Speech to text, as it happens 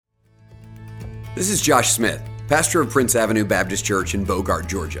This is Josh Smith, pastor of Prince Avenue Baptist Church in Bogart,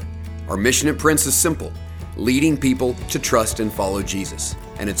 Georgia. Our mission at Prince is simple, leading people to trust and follow Jesus.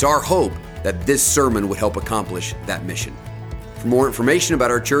 And it's our hope that this sermon would help accomplish that mission. For more information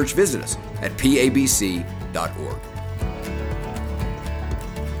about our church, visit us at pabc.org.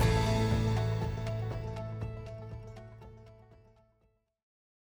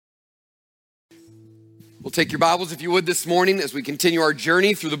 We'll take your Bibles, if you would, this morning as we continue our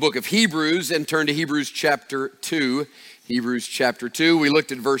journey through the book of Hebrews and turn to Hebrews chapter 2. Hebrews chapter 2. We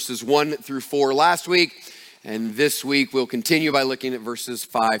looked at verses 1 through 4 last week, and this week we'll continue by looking at verses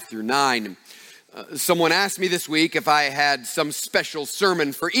 5 through 9. Someone asked me this week if I had some special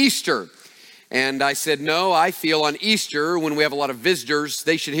sermon for Easter, and I said, no, I feel on Easter when we have a lot of visitors,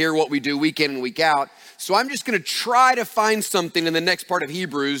 they should hear what we do week in and week out. So I'm just going to try to find something in the next part of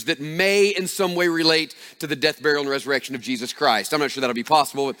Hebrews that may in some way relate to the death, burial, and resurrection of Jesus Christ. I'm not sure that'll be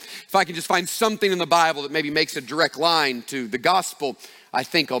possible, but if I can just find something in the Bible that maybe makes a direct line to the gospel, I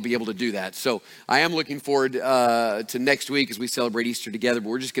think I'll be able to do that. So I am looking forward to next week as we celebrate Easter together, but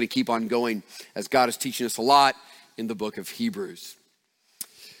we're just going to keep on going as God is teaching us a lot in the book of Hebrews.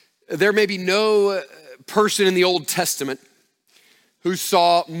 There may be no person in the Old Testament who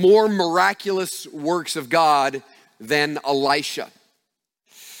saw more miraculous works of God than Elisha.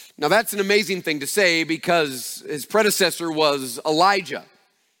 Now that's an amazing thing to say because his predecessor was Elijah.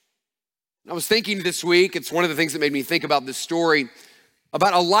 I was thinking this week, it's one of the things that made me think about this story,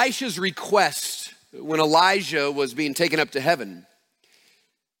 about Elisha's request when Elijah was being taken up to heaven.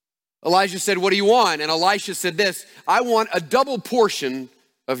 Elijah said, "What do you want?" And Elisha said this, "I want a double portion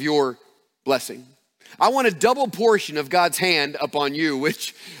of your blessing. I want a double portion of God's hand upon you,"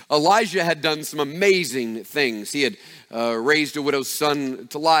 which Elijah had done some amazing things. He had raised a widow's son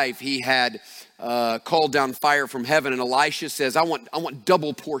to life. He had called down fire from heaven. And Elisha says, I want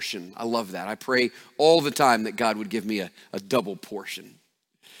double portion. I love that. I pray all the time that God would give me a double portion.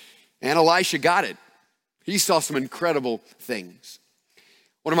 And Elisha got it. He saw some incredible things.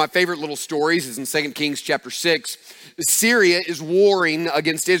 One of my favorite little stories is in 2 Kings chapter 6. Syria is warring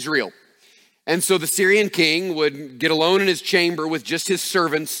against Israel. And so the Syrian king would get alone in his chamber with just his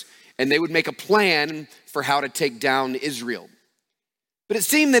servants, and they would make a plan for how to take down Israel. But it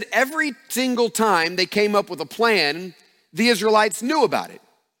seemed that every single time they came up with a plan, the Israelites knew about it.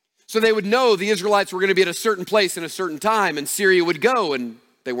 So they would know the Israelites were going to be at a certain place in a certain time, and Syria would go, and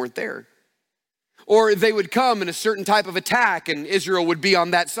they weren't there. Or they would come in a certain type of attack, and Israel would be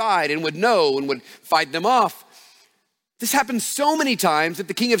on that side and would know and would fight them off. This happened so many times that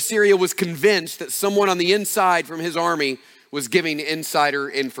the king of Syria was convinced that someone on the inside from his army was giving insider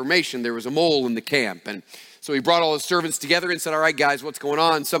information. There was a mole in the camp. And so he brought all his servants together and said, all right, guys, what's going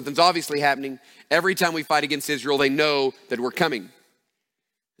on? Something's obviously happening. Every time we fight against Israel, they know that we're coming.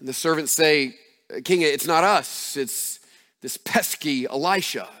 And the servants say, King, it's not us. It's this pesky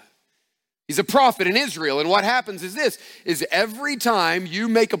Elisha. He's a prophet in Israel. And what happens is this, is every time you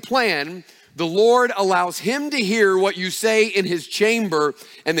make a plan, the Lord allows him to hear what you say in his chamber,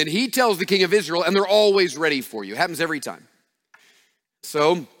 and then he tells the king of Israel, and they're always ready for you. It happens every time.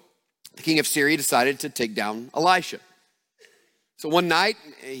 So the king of Syria decided to take down Elisha. So one night,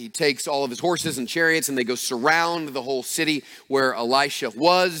 he takes all of his horses and chariots, and they go surround the whole city where Elisha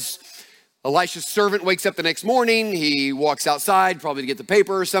was. Elisha's servant wakes up the next morning. He walks outside, probably to get the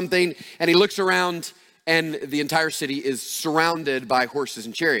paper or something, and he looks around, and the entire city is surrounded by horses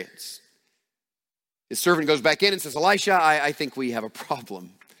and chariots. His servant goes back in and says, Elisha, I think we have a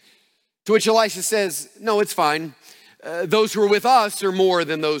problem. To which Elisha says, no, it's fine. Those who are with us are more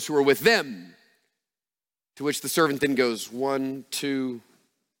than those who are with them. To which the servant then goes, 1, 2.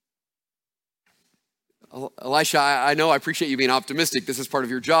 Elisha, I know, I appreciate you being optimistic. This is part of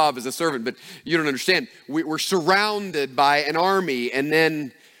your job as a servant, but you don't understand. We're surrounded by an army. And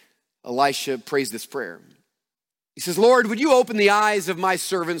then Elisha prays this prayer. He says, Lord, would you open the eyes of my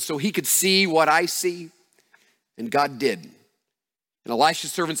servant so he could see what I see? And God did. And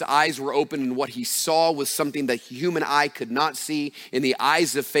Elisha's servant's eyes were open, and what he saw was something that human eye could not see. In the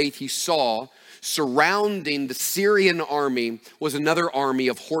eyes of faith, he saw surrounding the Syrian army was another army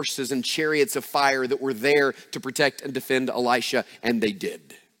of horses and chariots of fire that were there to protect and defend Elisha, and they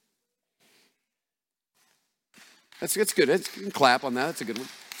did. That's good. You can clap on that. That's a good one.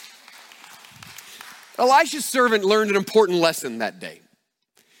 Elisha's servant learned an important lesson that day.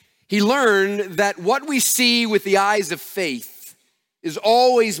 He learned that what we see with the eyes of faith is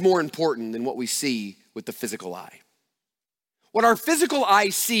always more important than what we see with the physical eye. What our physical eye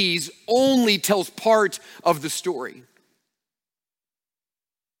sees only tells part of the story.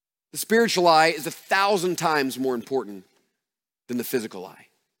 The spiritual eye is 1,000 times more important than the physical eye.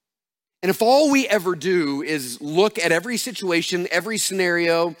 And if all we ever do is look at every situation, every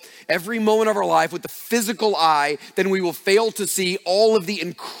scenario, every moment of our life with the physical eye, then we will fail to see all of the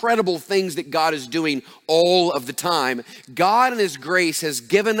incredible things that God is doing all of the time. God in His grace has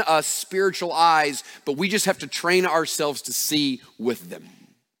given us spiritual eyes, but we just have to train ourselves to see with them.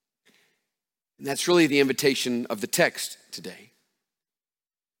 And that's really the invitation of the text today.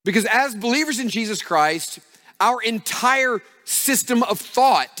 Because as believers in Jesus Christ, our entire system of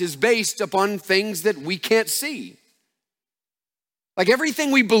thought is based upon things that we can't see. Like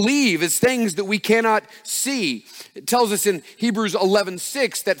everything we believe is things that we cannot see. It tells us in Hebrews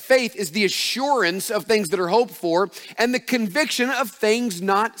 11:6 that faith is the assurance of things that are hoped for and the conviction of things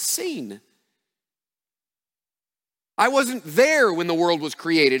not seen. I wasn't there when the world was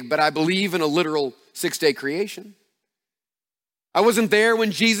created, but I believe in a literal 6-day creation. I wasn't there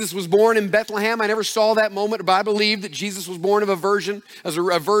when Jesus was born in Bethlehem. I never saw that moment, but I believe that Jesus was born of a virgin,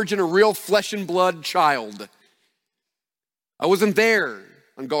 a real flesh and blood child. I wasn't there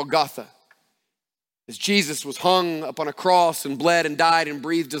on Golgotha as Jesus was hung upon a cross and bled and died and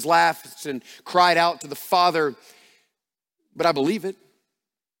breathed his last and cried out to the Father, but I believe it.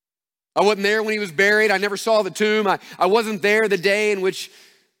 I wasn't there when he was buried. I never saw the tomb. I wasn't there the day in which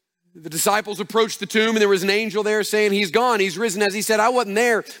the disciples approached the tomb and there was an angel there saying, he's gone, he's risen. As he said, I wasn't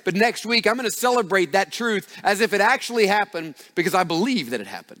there, but next week I'm going to celebrate that truth as if it actually happened because I believe that it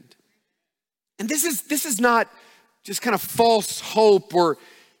happened. And this is not just kind of false hope or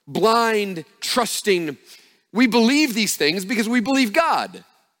blind trusting. We believe these things because we believe God.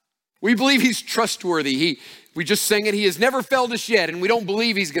 We believe he's trustworthy. We just sang it, he has never failed us yet, and we don't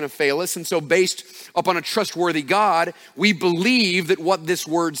believe he's going to fail us. And so based upon a trustworthy God, we believe that what this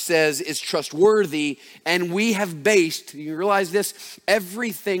word says is trustworthy, and we have based, you realize this,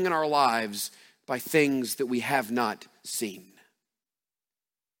 everything in our lives by things that we have not seen.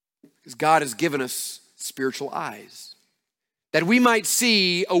 Because God has given us spiritual eyes, that we might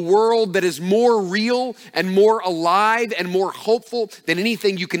see a world that is more real and more alive and more hopeful than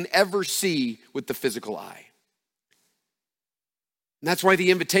anything you can ever see with the physical eye. And that's why the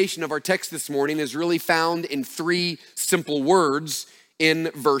invitation of our text this morning is really found in 3 simple words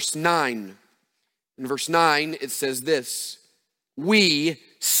in verse 9. In verse 9, it says this: we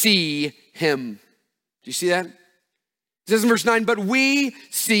see him. Do you see that? It says in verse 9, but we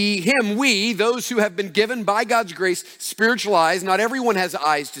see him. We, those who have been given by God's grace spiritual eyes. Not everyone has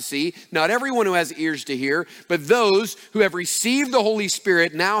eyes to see. Not everyone who has ears to hear. But those who have received the Holy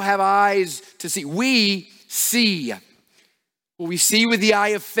Spirit now have eyes to see. We see. Well, we see with the eye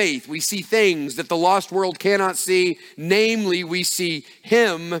of faith. We see things that the lost world cannot see. Namely, we see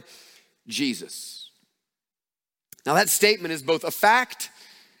him, Jesus. Now that statement is both a fact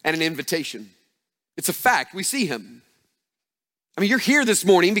and an invitation. It's a fact. We see him. I mean, you're here this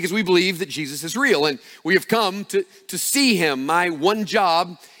morning because we believe that Jesus is real and we have come to see him. My one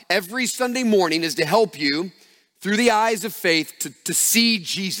job every Sunday morning is to help you through the eyes of faith to see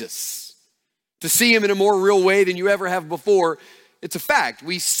Jesus, to see him in a more real way than you ever have before. It's a fact.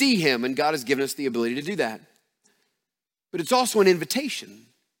 We see him and God has given us the ability to do that. But it's also an invitation.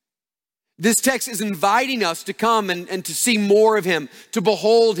 This text is inviting us to come and to see more of him, to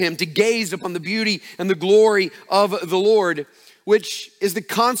behold him, to gaze upon the beauty and the glory of the Lord, which is the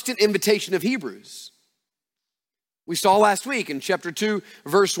constant invitation of Hebrews. We saw last week in chapter 2,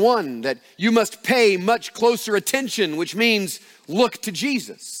 verse 1, that you must pay much closer attention, which means look to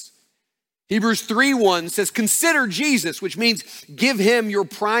Jesus. Hebrews 3:1 says, consider Jesus, which means give him your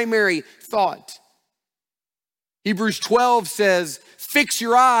primary thought. Hebrews 12 says, fix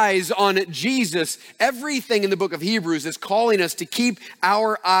your eyes on Jesus. Everything in the book of Hebrews is calling us to keep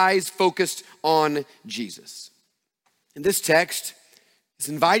our eyes focused on Jesus. And this text is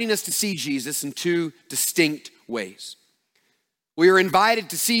inviting us to see Jesus in 2 distinct ways. We are invited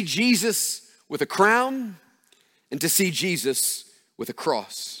to see Jesus with a crown and to see Jesus with a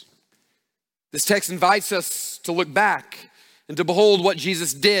cross. This text invites us to look back and to behold what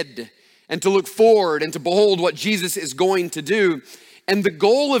Jesus did and to look forward and to behold what Jesus is going to do. And the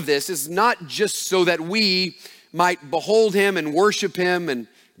goal of this is not just so that we might behold him and worship him and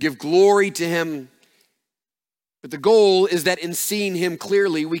give glory to him, but the goal is that in seeing him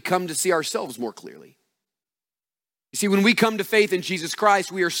clearly, we come to see ourselves more clearly. You see, when we come to faith in Jesus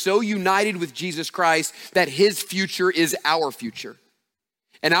Christ, we are so united with Jesus Christ that his future is our future.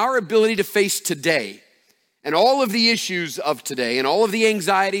 And our ability to face today and all of the issues of today and all of the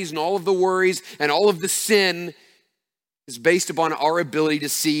anxieties and all of the worries and all of the sin is based upon our ability to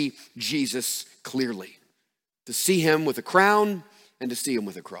see Jesus clearly, to see him with a crown and to see him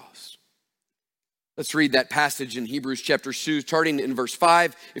with a cross. Let's read that passage in Hebrews chapter 2, starting in verse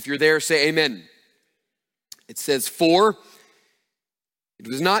 5. If you're there, say amen. It says, "For it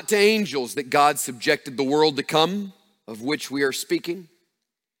was not to angels that God subjected the world to come, of which we are speaking.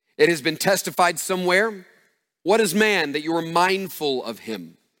 It has been testified somewhere, what is man that you are mindful of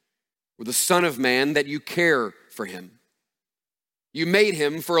him, or the Son of Man that you care for him? You made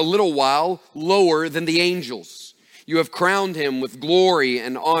him for a little while lower than the angels. You have crowned him with glory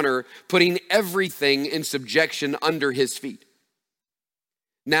and honor, putting everything in subjection under his feet.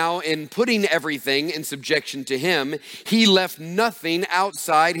 Now, in putting everything in subjection to him, he left nothing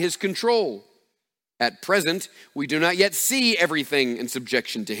outside his control. At present, we do not yet see everything in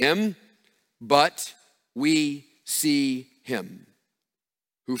subjection to him, but we see him,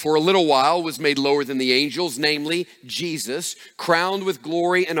 who for a little while was made lower than the angels, namely Jesus, crowned with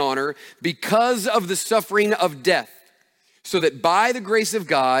glory and honor because of the suffering of death, so that by the grace of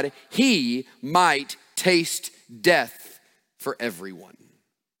God, he might taste death for everyone."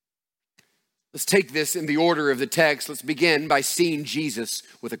 Let's take this in the order of the text. Let's begin by seeing Jesus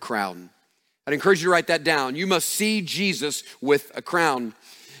with a crown. I'd encourage you to write that down. You must see Jesus with a crown.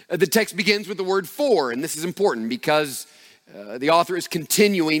 The text begins with the word "for," and this is important because the author is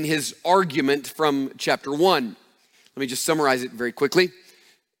continuing his argument from chapter 1. Let me just summarize it very quickly.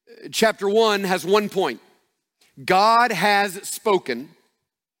 Chapter 1 has one point. God has spoken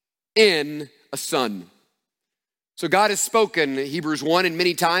in a son. So God has spoken, Hebrews 1, in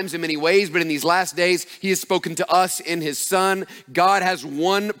many times, in many ways, but in these last days, he has spoken to us in his son. God has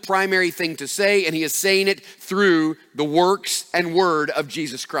one primary thing to say, and he is saying it through the works and word of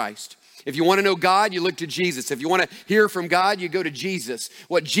Jesus Christ. If you want to know God, you look to Jesus. If you want to hear from God, you go to Jesus.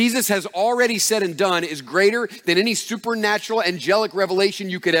 What Jesus has already said and done is greater than any supernatural angelic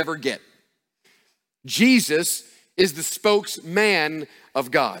revelation you could ever get. Jesus is the spokesman of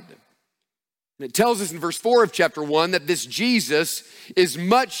God. And it tells us in verse 4 of chapter 1 that this Jesus is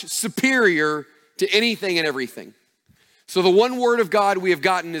much superior to anything and everything. So the one word of God we have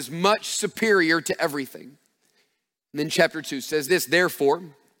gotten is much superior to everything. And then chapter 2 says this, "Therefore,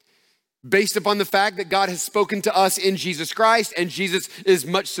 based upon the fact that God has spoken to us in Jesus Christ and Jesus is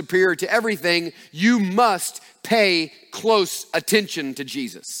much superior to everything, you must pay close attention to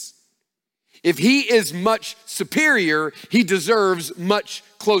Jesus. If he is much superior, he deserves much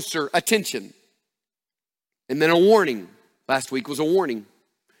closer attention." And then a warning. Last week was a warning.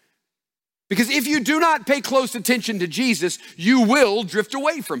 Because if you do not pay close attention to Jesus, you will drift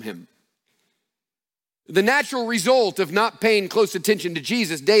away from him. The natural result of not paying close attention to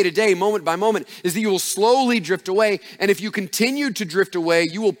Jesus day to day, moment by moment, is that you will slowly drift away. And if you continue to drift away,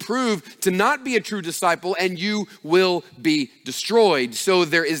 you will prove to not be a true disciple and you will be destroyed. So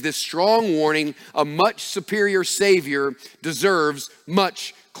there is this strong warning: a much superior Savior deserves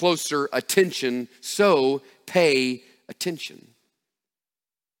much closer attention. So pay attention.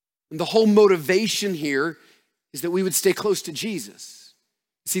 And the whole motivation here is that we would stay close to Jesus.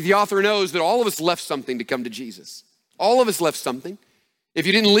 See, the author knows that all of us left something to come to Jesus. All of us left something. If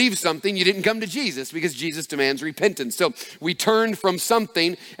you didn't leave something, you didn't come to Jesus, because Jesus demands repentance. So we turned from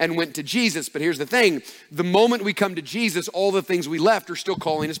something and went to Jesus. But here's the thing. The moment we come to Jesus, all the things we left are still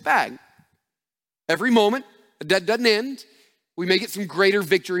calling us back. Every moment, that doesn't end. We may get some greater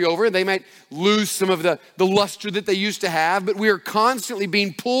victory over it. They might lose some of the luster that they used to have, but we are constantly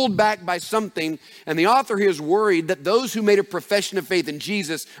being pulled back by something. And the author here is worried that those who made a profession of faith in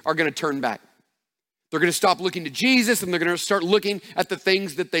Jesus are going to turn back. They're going to stop looking to Jesus and they're going to start looking at the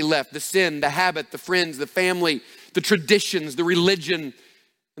things that they left: the sin, the habit, the friends, the family, the traditions, the religion,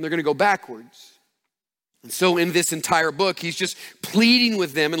 and they're going to go backwards. And so in this entire book, he's just pleading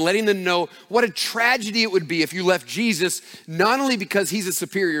with them and letting them know what a tragedy it would be if you left Jesus, not only because he's a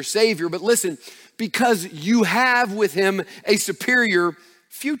superior Savior, but listen, because you have with him a superior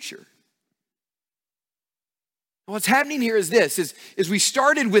future. What's happening here is this, is we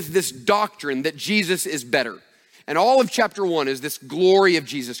started with this doctrine that Jesus is better. And all of chapter 1 is this glory of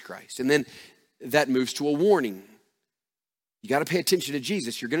Jesus Christ. And then that moves to a warning. You got to pay attention to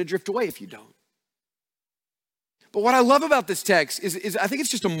Jesus. You're going to drift away if you don't. But what I love about this text is I think it's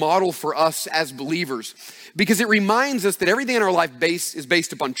just a model for us as believers, because it reminds us that everything in our life is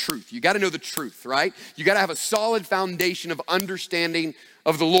based upon truth. You got to know the truth, right? You got to have a solid foundation of understanding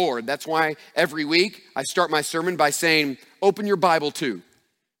of the Lord. That's why every week I start my sermon by saying, open your Bible too,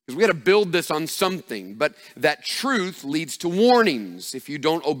 because we got to build this on something. But that truth leads to warnings. If you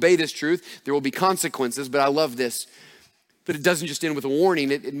don't obey this truth, there will be consequences. But I love this, that it doesn't just end with a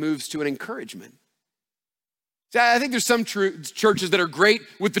warning, it moves to an encouragement. See, I think there's some churches that are great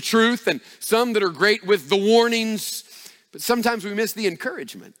with the truth and some that are great with the warnings, but sometimes we miss the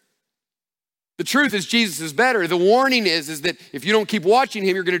encouragement. The truth is Jesus is better. The warning is that if you don't keep watching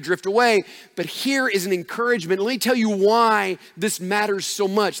him, you're going to drift away. But here is an encouragement. Let me tell you why this matters so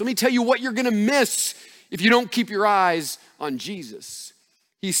much. Let me tell you what you're going to miss if you don't keep your eyes on Jesus.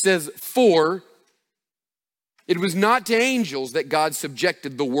 He says, for it was not to angels that God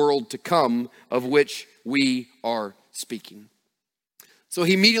subjected the world to come, of which we are speaking. So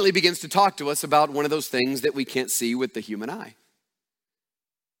he immediately begins to talk to us about one of those things that we can't see with the human eye.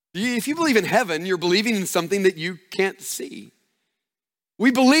 If you believe in heaven, you're believing in something that you can't see. We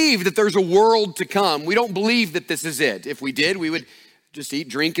believe that there's a world to come. We don't believe that this is it. If we did, we would just eat,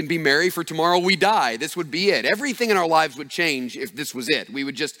 drink, and be merry, for tomorrow we die. This would be it. Everything in our lives would change if this was it. We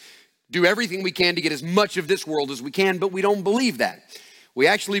would just do everything we can to get as much of this world as we can, but we don't believe that. We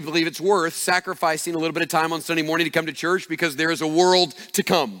actually believe it's worth sacrificing a little bit of time on Sunday morning to come to church because there is a world to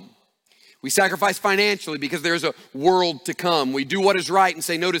come. We sacrifice financially because there's a world to come. We do what is right and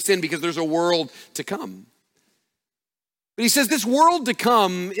say no to sin because there's a world to come. But he says this world to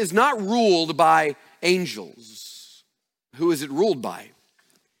come is not ruled by angels. Who is it ruled by?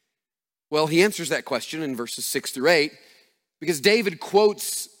 Well, he answers that question in verses 6 through 8 because David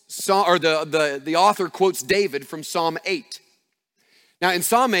quotes, or the author quotes David from Psalm 8. Now in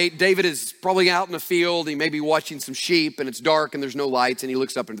Psalm 8, David is probably out in the field. He may be watching some sheep and it's dark and there's no lights and he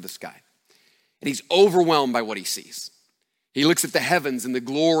looks up into the sky. And he's overwhelmed by what he sees. He looks at the heavens and the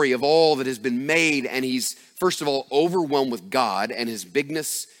glory of all that has been made, and he's, first of all, overwhelmed with God and his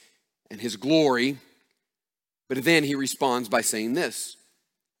bigness and his glory. But then he responds by saying this,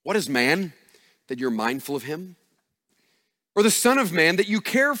 what is man that you're mindful of him? Or the son of man that you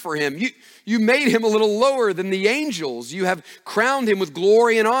care for him? You made him a little lower than the angels. You have crowned him with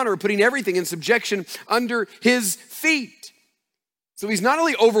glory and honor, putting everything in subjection under his feet. So he's not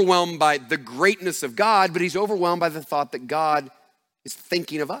only overwhelmed by the greatness of God, but he's overwhelmed by the thought that God is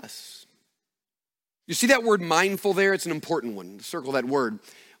thinking of us. You see that word mindful there? It's an important one. Circle that word.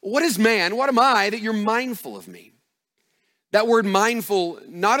 What is man? What am I that you're mindful of me? That word mindful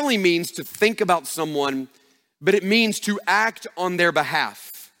not only means to think about someone, but it means to act on their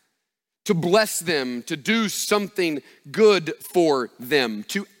behalf, to bless them, to do something good for them,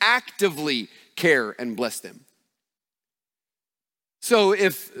 to actively care and bless them. So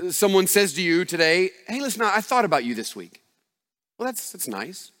if someone says to you today, hey, listen, I thought about you this week. Well, that's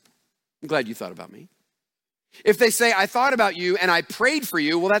nice. I'm glad you thought about me. If they say, I thought about you and I prayed for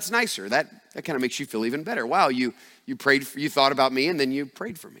you, well, that's nicer. That kind of makes you feel even better. Wow, you thought about me and then you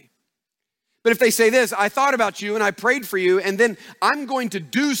prayed for me. But if they say this, I thought about you and I prayed for you and then I'm going to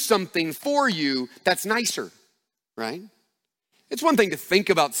do something for you, that's nicer, right? It's one thing to think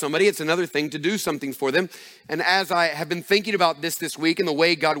about somebody, it's another thing to do something for them. And as I have been thinking about this week and the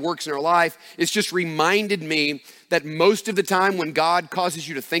way God works in our life, it's just reminded me that most of the time when God causes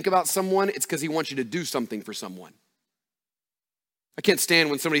you to think about someone, it's because he wants you to do something for someone. I can't stand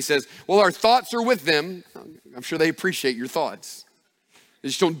when somebody says, well, our thoughts are with them. I'm sure they appreciate your thoughts. They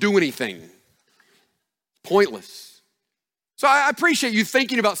just don't do anything. Pointless. So I appreciate you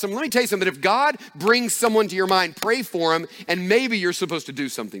thinking about someone. Let me tell you something. If God brings someone to your mind, pray for them, and maybe you're supposed to do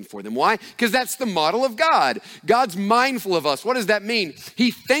something for them. Why? Because that's the model of God. God's mindful of us. What does that mean?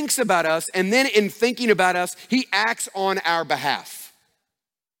 He thinks about us, and then in thinking about us, he acts on our behalf.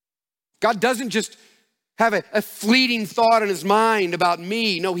 God doesn't just have a fleeting thought in his mind about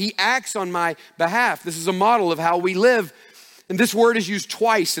me. No, he acts on my behalf. This is a model of how we live. And this word is used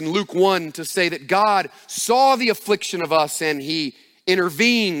twice in Luke 1 to say that God saw the affliction of us and he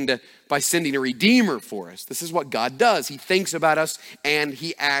intervened by sending a redeemer for us. This is what God does. He thinks about us and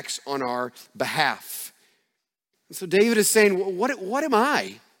he acts on our behalf. And so David is saying, what am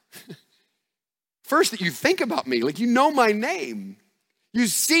I? First, that you think about me, like you know my name. You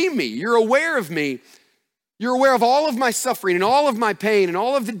see me, you're aware of me. You're aware of all of my suffering and all of my pain and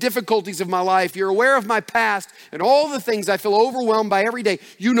all of the difficulties of my life. You're aware of my past and all the things I feel overwhelmed by every day.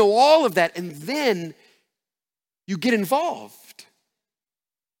 You know all of that, and then you get involved.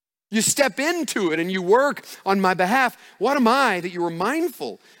 You step into it and you work on my behalf. What am I that you are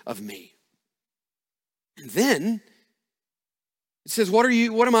mindful of me? And then it says, what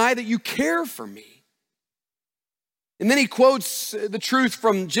am I that you care for me? And then he quotes the truth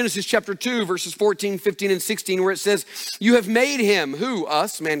from Genesis chapter 2, verses 14, 15, and 16, where it says, you have made him, who,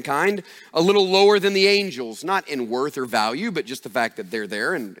 us, mankind, a little lower than the angels, not in worth or value, but just the fact that they're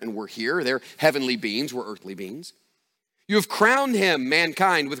there and we're here. They're heavenly beings, we're earthly beings. You have crowned him,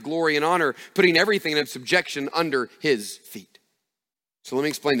 mankind, with glory and honor, putting everything in subjection under his feet. So let me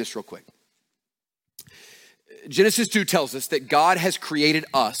explain this real quick. Genesis 2 tells us that God has created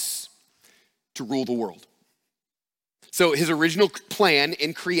us to rule the world. So his original plan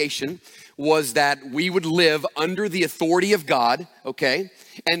in creation was that we would live under the authority of God, okay?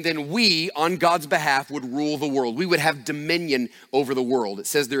 And then we, on God's behalf, would rule the world. We would have dominion over the world. It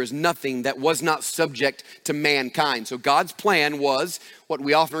says there is nothing that was not subject to mankind. So God's plan was what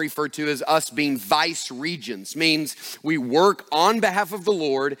we often refer to as us being vice regents, means we work on behalf of the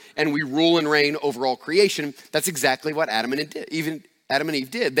Lord and we rule and reign over all creation. That's exactly what Adam and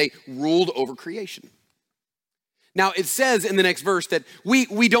Eve did. They ruled over creation. Now, it says in the next verse that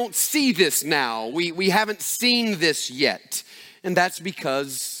we don't see this now. We haven't seen this yet. And that's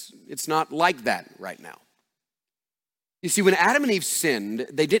because it's not like that right now. You see, when Adam and Eve sinned,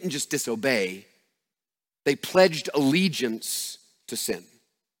 they didn't just disobey. They pledged allegiance to sin.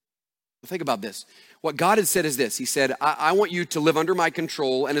 Well, think about this. What God had said is this. He said, I want you to live under my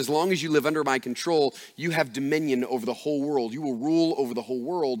control, and as long as you live under my control, you have dominion over the whole world. You will rule over the whole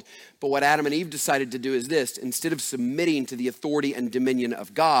world. But what Adam and Eve decided to do is this. Instead of submitting to the authority and dominion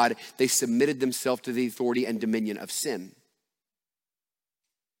of God, they submitted themselves to the authority and dominion of sin.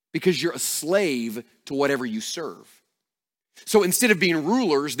 Because you're a slave to whatever you serve. So instead of being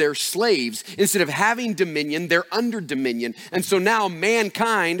rulers, they're slaves. Instead of having dominion, they're under dominion. And so now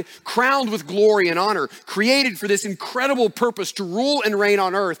mankind, crowned with glory and honor, created for this incredible purpose to rule and reign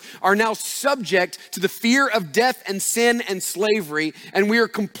on earth, are now subject to the fear of death and sin and slavery. And we are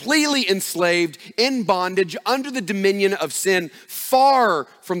completely enslaved, in bondage, under the dominion of sin, far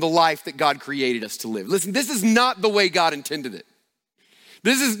from the life that God created us to live. Listen, this is not the way God intended it.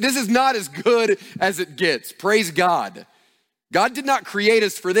 This is not as good as it gets. Praise God. God did not create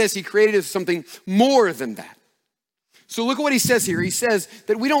us for this. He created us something more than that. So look at what he says here. He says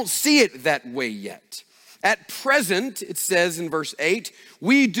that we don't see it that way yet. At present, it says in verse 8,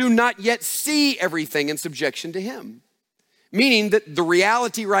 we do not yet see everything in subjection to him. Meaning that the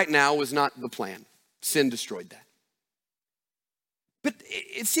reality right now was not the plan. Sin destroyed that. But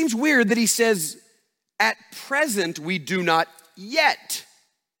it seems weird that he says, at present, we do not yet.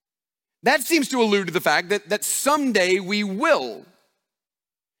 That seems to allude to the fact that someday we will.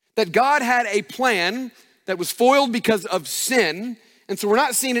 That God had a plan that was foiled because of sin, and so we're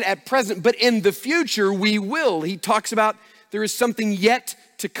not seeing it at present, but in the future we will. He talks about there is something yet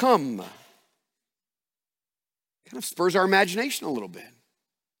to come. Kind of spurs our imagination a little bit.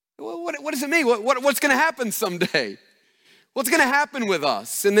 What does it mean? What's going to happen someday? What's going to happen with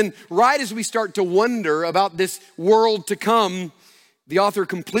us? And then right as we start to wonder about this world to come, the author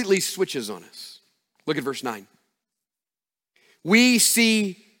completely switches on us. Look at verse 9. We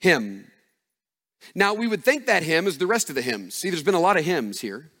see him. Now, we would think that him is the rest of the hymns. See, there's been a lot of hymns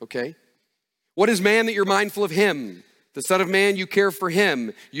here, okay? What is man that you're mindful of him? The Son of Man, you care for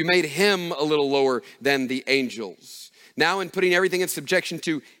him. You made him a little lower than the angels. Now, in putting everything in subjection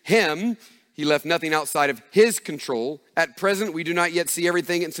to him, he left nothing outside of his control. At present, we do not yet see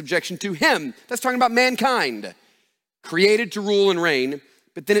everything in subjection to him. That's talking about mankind. Created to rule and reign,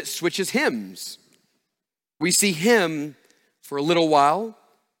 but then it switches hymns. We see him for a little while,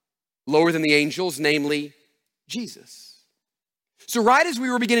 lower than the angels, namely Jesus. So right as we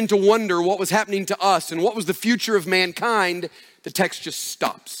were beginning to wonder what was happening to us and what was the future of mankind, the text just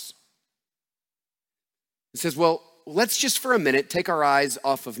stops. It says, well, let's just for a minute take our eyes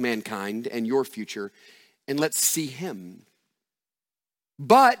off of mankind and your future and let's see him.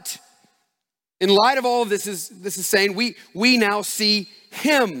 But in light of all of this is saying we now see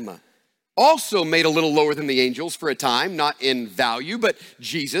him, also made a little lower than the angels for a time, not in value, but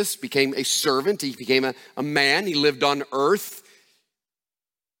Jesus became a servant. He became a man. He lived on earth.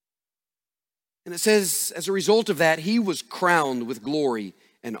 And it says, as a result of that, he was crowned with glory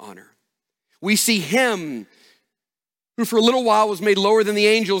and honor. We see him who for a little while was made lower than the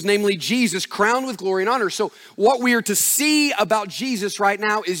angels, namely Jesus, crowned with glory and honor. So what we are to see about Jesus right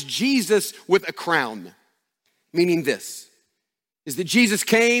now is Jesus with a crown. Meaning this, is that Jesus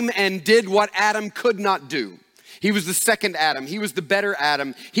came and did what Adam could not do. He was the second Adam. He was the better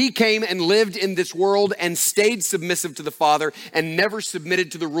Adam. He came and lived in this world and stayed submissive to the Father and never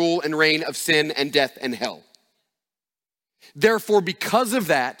submitted to the rule and reign of sin and death and hell. Therefore, because of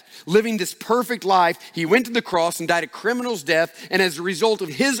that, living this perfect life, he went to the cross and died a criminal's death. And as a result of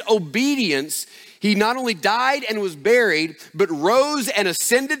his obedience, he not only died and was buried, but rose and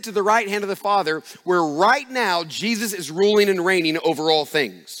ascended to the right hand of the Father, where right now Jesus is ruling and reigning over all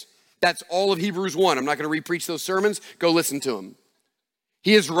things. That's all of Hebrews 1. I'm not going to re-preach those sermons. Go listen to them.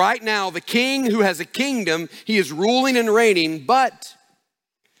 He is right now the king who has a kingdom. He is ruling and reigning, but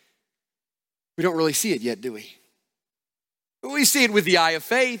we don't really see it yet, do we? We see it with the eye of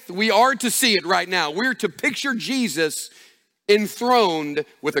faith. We are to see it right now. We're to picture Jesus enthroned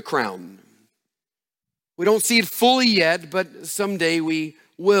with a crown. We don't see it fully yet, but someday we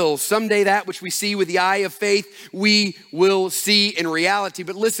will. Someday that which we see with the eye of faith, we will see in reality.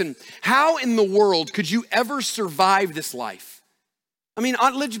 But listen, how in the world could you ever survive this life? I mean,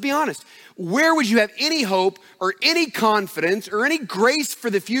 let's be honest. Where would you have any hope or any confidence or any grace for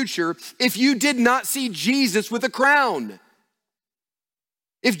the future if you did not see Jesus with a crown?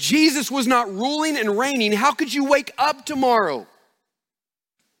 If Jesus was not ruling and reigning, how could you wake up tomorrow?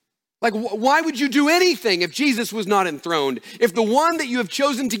 Like, why would you do anything if Jesus was not enthroned? If the one that you have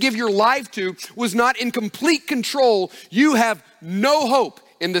chosen to give your life to was not in complete control, you have no hope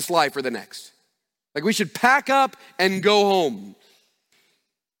in this life or the next. Like, we should pack up and go home.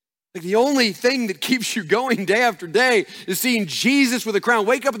 Like, the only thing that keeps you going day after day is seeing Jesus with a crown.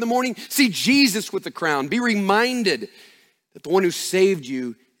 Wake up in the morning, see Jesus with the crown. Be reminded that the one who saved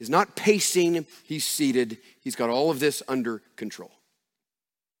you is not pacing, he's seated. He's got all of this under control.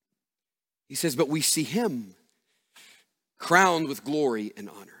 He says, but we see him crowned with glory and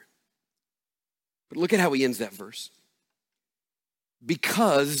honor. But look at how he ends that verse.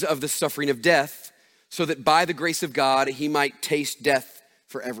 Because of the suffering of death, so that by the grace of God, he might taste death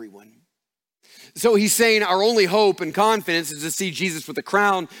for everyone. So he's saying our only hope and confidence is to see Jesus with a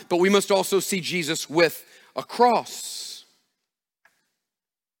crown, but we must also see Jesus with a cross.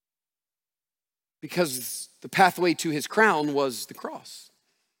 Because the pathway to his crown was the cross.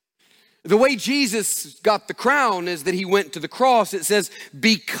 The way Jesus got the crown is that he went to the cross. It says,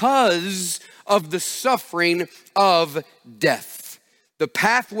 because of the suffering of death. The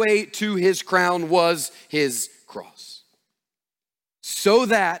pathway to his crown was his cross. So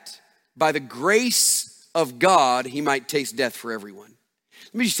that by the grace of God, he might taste death for everyone.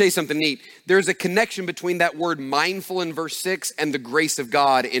 Let me just say something neat. There's a connection between that word mindful in verse 6 and the grace of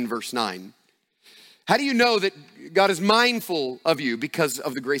God in verse 9. How do you know that God is mindful of you? Because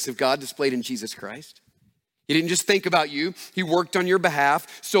of the grace of God displayed in Jesus Christ. He didn't just think about you, he worked on your behalf.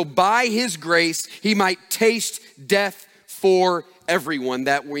 So by his grace, he might taste death for everyone.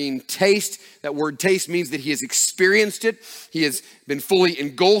 That word taste means that he has experienced it. He has been fully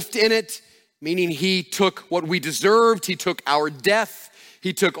engulfed in it, meaning he took what we deserved. He took our death.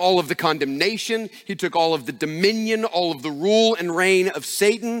 He took all of the condemnation. He took all of the dominion, all of the rule and reign of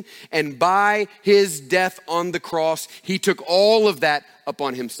Satan. And by his death on the cross, he took all of that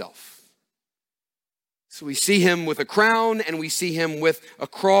upon himself. So we see him with a crown and we see him with a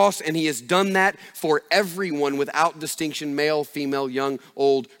cross, and he has done that for everyone without distinction, male, female, young,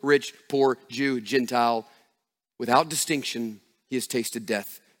 old, rich, poor, Jew, Gentile. Without distinction, he has tasted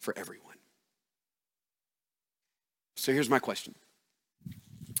death for everyone. So here's my question.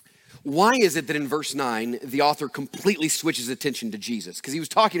 Why is it that in verse 9, the author completely switches attention to Jesus? Because he was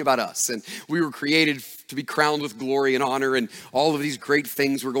talking about us, and we were created to be crowned with glory and honor, and all of these great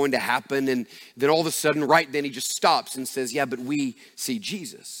things were going to happen. And then all of a sudden, right then, he just stops and says, yeah, but we see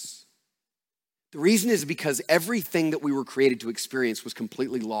Jesus. The reason is because everything that we were created to experience was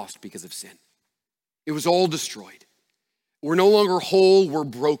completely lost because of sin. It was all destroyed. We're no longer whole, we're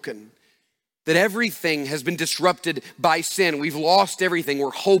broken. That everything has been disrupted by sin. We've lost everything. We're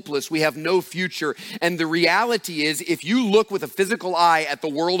hopeless. We have no future. And the reality is, if you look with a physical eye at the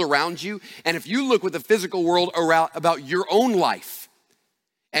world around you, and if you look with a physical world around about your own life,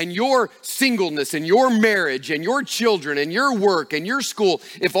 and your singleness, and your marriage, and your children, and your work, and your school,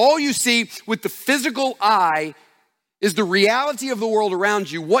 if all you see with the physical eye is the reality of the world around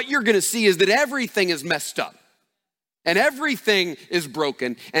you, what you're gonna see is that everything is messed up. And everything is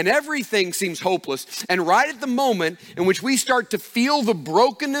broken, and everything seems hopeless. And right at the moment in which we start to feel the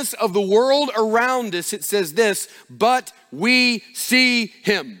brokenness of the world around us, it says this, but we see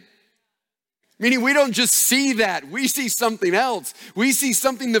him. Meaning we don't just see that, we see something else. We see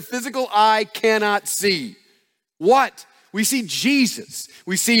something the physical eye cannot see. What? We see Jesus.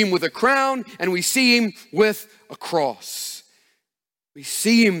 We see him with a crown, and we see him with a cross. We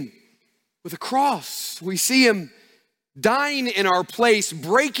see him with a cross. We see him dying in our place,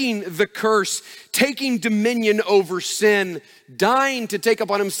 breaking the curse, taking dominion over sin, dying to take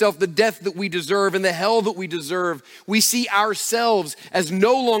upon himself the death that we deserve and the hell that we deserve. We see ourselves as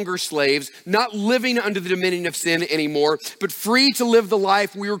no longer slaves, not living under the dominion of sin anymore, but free to live the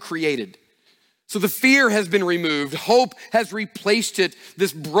life we were created. So the fear has been removed. Hope has replaced it.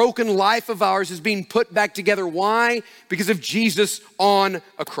 This broken life of ours is being put back together. Why? Because of Jesus on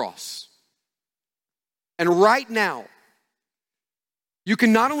a cross. And right now, you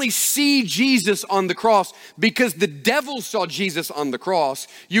can not only see Jesus on the cross because the devil saw Jesus on the cross,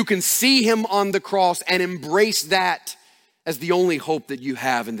 you can see him on the cross and embrace that as the only hope that you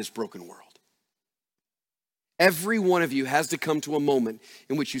have in this broken world. Every one of you has to come to a moment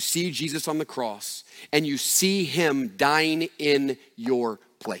in which you see Jesus on the cross and you see him dying in your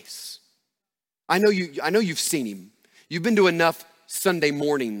place. I know you've seen him. You've been to enough Sunday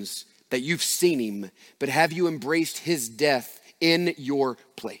mornings that you've seen him, but have you embraced his death in your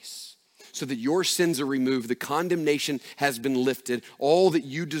place so that your sins are removed, the condemnation has been lifted, all that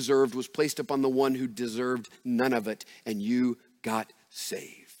you deserved was placed upon the one who deserved none of it, and you got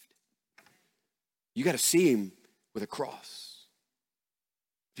saved. You got to see him with a cross.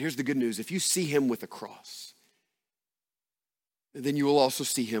 Here's the good news. If you see him with a cross, then you will also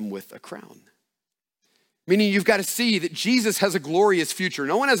see him with a crown. Meaning you've got to see that Jesus has a glorious future.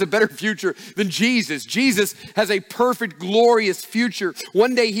 No one has a better future than Jesus. Jesus has a perfect, glorious future.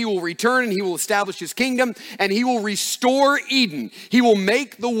 One day he will return and he will establish his kingdom and he will restore Eden. He will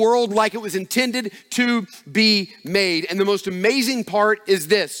make the world like it was intended to be made. And the most amazing part is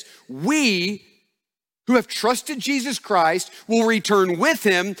this: we who have trusted Jesus Christ will return with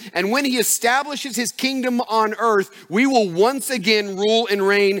him, and when he establishes his kingdom on earth, we will once again rule and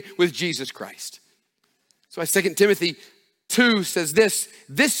reign with Jesus Christ. So 2 Timothy 2 says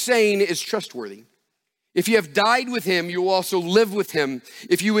this saying is trustworthy. If you have died with him, you will also live with him.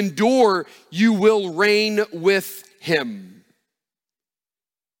 If you endure, you will reign with him.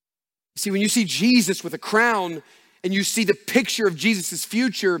 See, when you see Jesus with a crown and you see the picture of Jesus'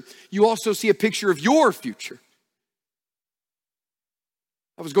 future, you also see a picture of your future.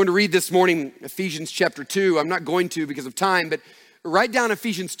 I was going to read this morning Ephesians chapter 2. I'm not going to because of time, but write down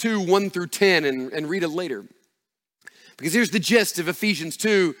Ephesians 2, 1 through 10 and read it later. Because here's the gist of Ephesians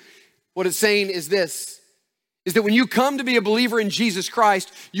 2. What it's saying is this, is that when you come to be a believer in Jesus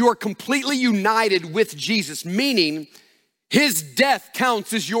Christ, you are completely united with Jesus, meaning his death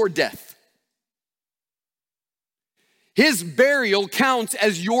counts as your death. His burial counts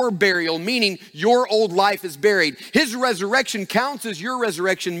as your burial, meaning your old life is buried. His resurrection counts as your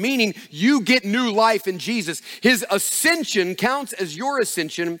resurrection, meaning you get new life in Jesus. His ascension counts as your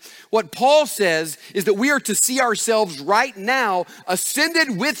ascension. What Paul says is that we are to see ourselves right now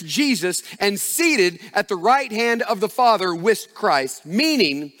ascended with Jesus and seated at the right hand of the Father with Christ,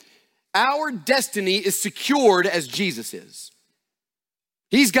 meaning our destiny is secured as Jesus is.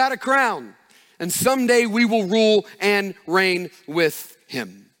 He's got a crown. And someday we will rule and reign with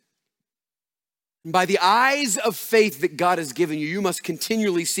him. And by the eyes of faith that God has given you, you must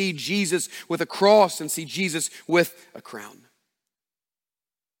continually see Jesus with a cross and see Jesus with a crown.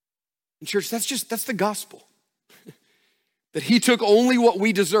 And church, that's the gospel. That he took only what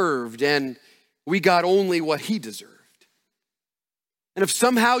we deserved and we got only what he deserved. And if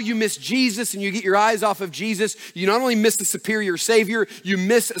somehow you miss Jesus and you get your eyes off of Jesus, you not only miss the superior Savior, you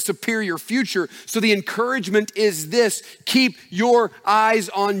miss a superior future. So the encouragement is this: keep your eyes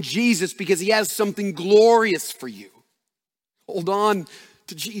on Jesus because he has something glorious for you. Hold on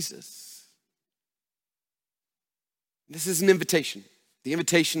to Jesus. This is an invitation. The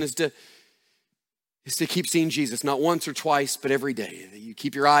invitation is to keep seeing Jesus, not once or twice, but every day. You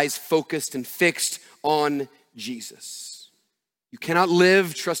keep your eyes focused and fixed on Jesus. You cannot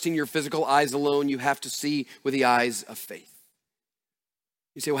live trusting your physical eyes alone. You have to see with the eyes of faith.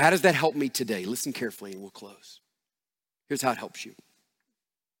 You say, well, how does that help me today? Listen carefully and we'll close. Here's how it helps you.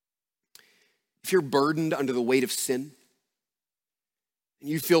 If you're burdened under the weight of sin, and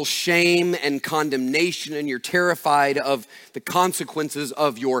you feel shame and condemnation, and you're terrified of the consequences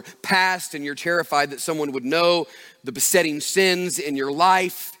of your past, and you're terrified that someone would know the besetting sins in your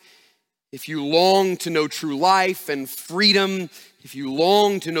life, if you long to know true life and freedom, if you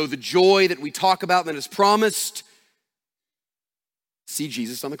long to know the joy that we talk about that is promised, see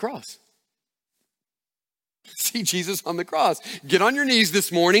Jesus on the cross. See Jesus on the cross. Get on your knees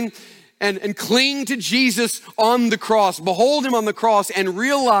this morning and cling to Jesus on the cross. Behold him on the cross and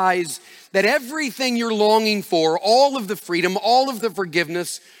realize that everything you're longing for, all of the freedom, all of the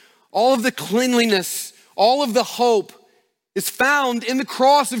forgiveness, all of the cleanliness, all of the hope, is found in the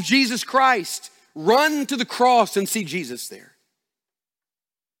cross of Jesus Christ. Run to the cross and see Jesus there.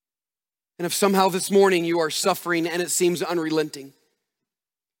 And if somehow this morning you are suffering and it seems unrelenting,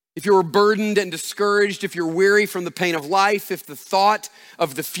 if you're burdened and discouraged, if you're weary from the pain of life, if the thought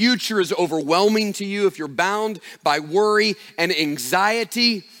of the future is overwhelming to you, if you're bound by worry and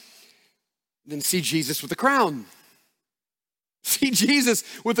anxiety, then see Jesus with a crown. See Jesus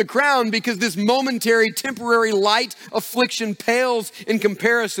with a crown, because this momentary, temporary light affliction pales in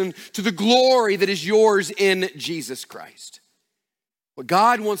comparison to the glory that is yours in Jesus Christ. What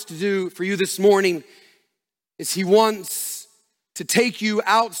God wants to do for you this morning is he wants to take you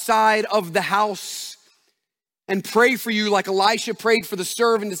outside of the house and pray for you like Elisha prayed for the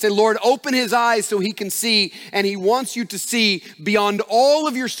servant to say, Lord, open his eyes so he can see. And he wants you to see beyond all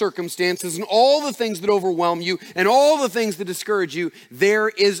of your circumstances and all the things that overwhelm you and all the things that discourage you. There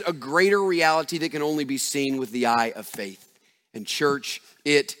is a greater reality that can only be seen with the eye of faith. And church,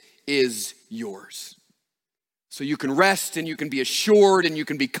 it is yours. So you can rest and you can be assured and you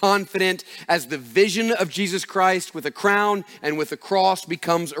can be confident as the vision of Jesus Christ with a crown and with a cross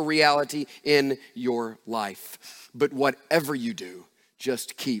becomes a reality in your life. But whatever you do,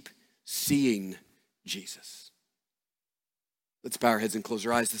 just keep seeing Jesus. Let's bow our heads and close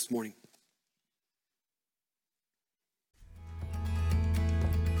our eyes this morning.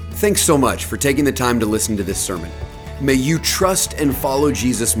 Thanks so much for taking the time to listen to this sermon. May you trust and follow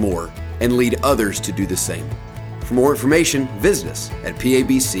Jesus more and lead others to do the same. For more information, visit us at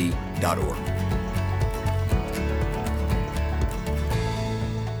pabc.org.